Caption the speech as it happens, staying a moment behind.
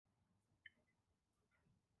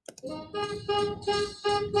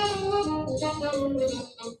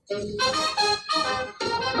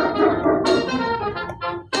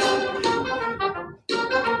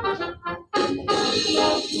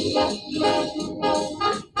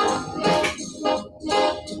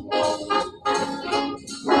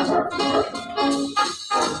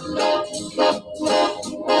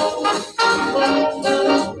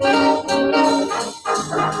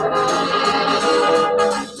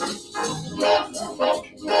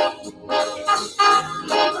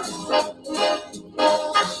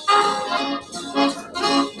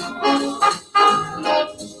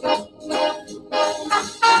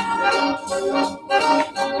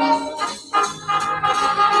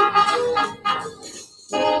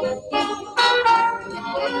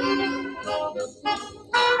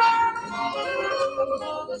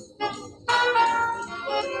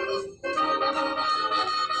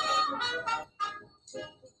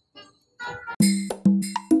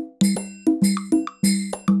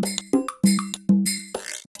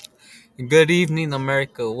Good evening,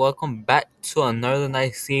 America. Welcome back to another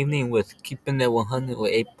nice evening with Keeping It 100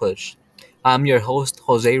 with A Push. I'm your host,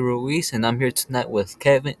 Jose Ruiz, and I'm here tonight with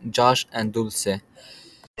Kevin, Josh, and Dulce.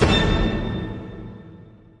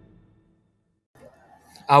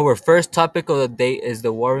 Our first topic of the day is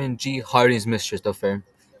the Warren G. Harding's Mistress affair.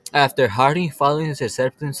 After Harding following his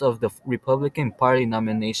acceptance of the Republican Party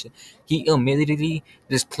nomination, he immediately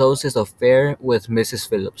disclosed his affair with Mrs.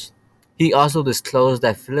 Phillips. He also disclosed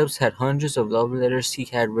that Phillips had hundreds of love letters he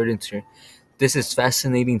had written to her. This is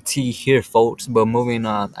fascinating tea here, folks, but moving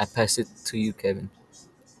on, I pass it to you, Kevin.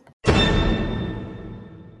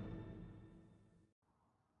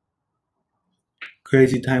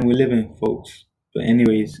 Crazy time we live in, folks. But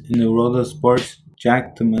anyways, in the world of sports,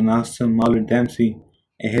 Jack the Manasseh Mahler Dempsey,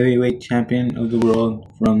 a heavyweight champion of the world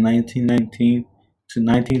from 1919 to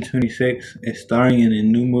 1926, is starring in a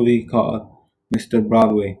new movie called Mr.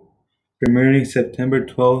 Broadway, premiering September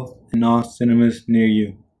 12th in all cinemas near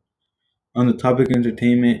you. On the topic of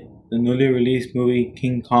entertainment, the newly released movie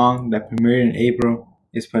King Kong that premiered in April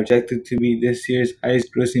is projected to be this year's highest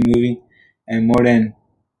grossing movie and more than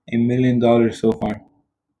 $1 million so far.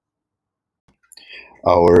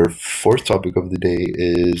 Our fourth topic of the day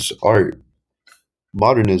is art,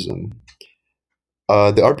 modernism.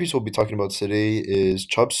 The art piece we'll be talking about today is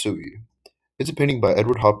Chop Suey. It's a painting by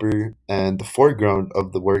Edward Hopper, and the foreground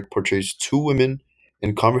of the work portrays two women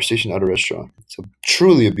in conversation at a restaurant. It's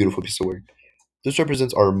truly a beautiful piece of work. This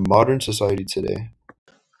represents our modern society today.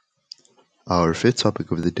 Our fifth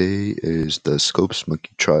topic of the day is the Scopes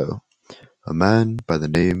Monkey Trial. A man by the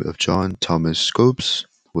name of John Thomas Scopes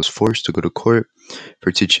was forced to go to court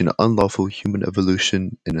for teaching unlawful human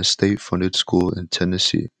evolution in a state-funded school in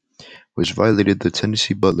Tennessee, which violated the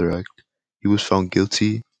Tennessee Butler Act. He was found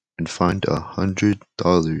guilty and fined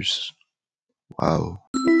 $100. Wow.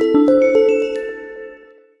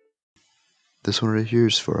 This one right here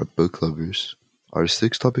is for our book lovers. Our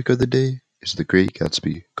sixth topic of the day is The Great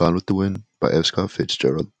Gatsby, Gone with the Wind by F. Scott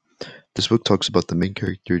Fitzgerald. This book talks about the main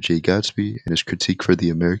character Jay Gatsby and his critique for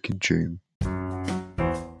the American dream.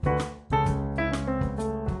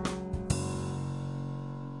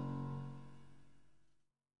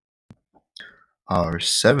 Our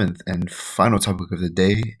seventh and final topic of the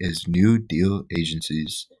day is New Deal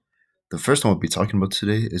agencies. The first one we'll be talking about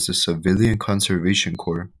today is the Civilian Conservation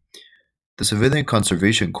Corps. The Civilian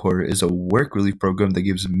Conservation Corps is a work relief program that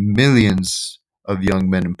gives millions of young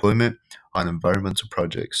men employment on environmental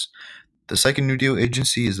projects. The second New Deal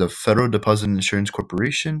agency is the Federal Deposit Insurance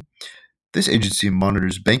Corporation. This agency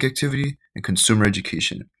monitors bank activity and consumer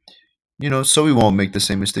education. So we won't make the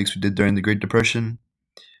same mistakes we did during the Great Depression.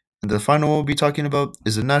 And the final one we'll be talking about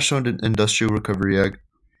is the National Industrial Recovery Act.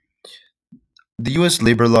 The U.S.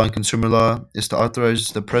 labor law and consumer law is to authorize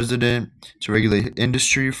the president to regulate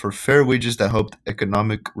industry for fair wages that help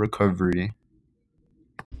economic recovery.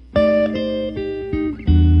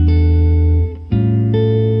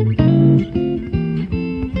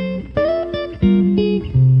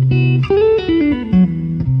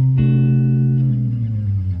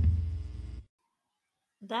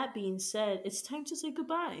 That being said, it's time to say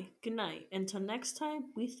goodbye. Good night. Until next time,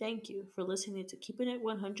 we thank you for listening to Keeping It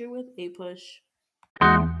 100 with A Push.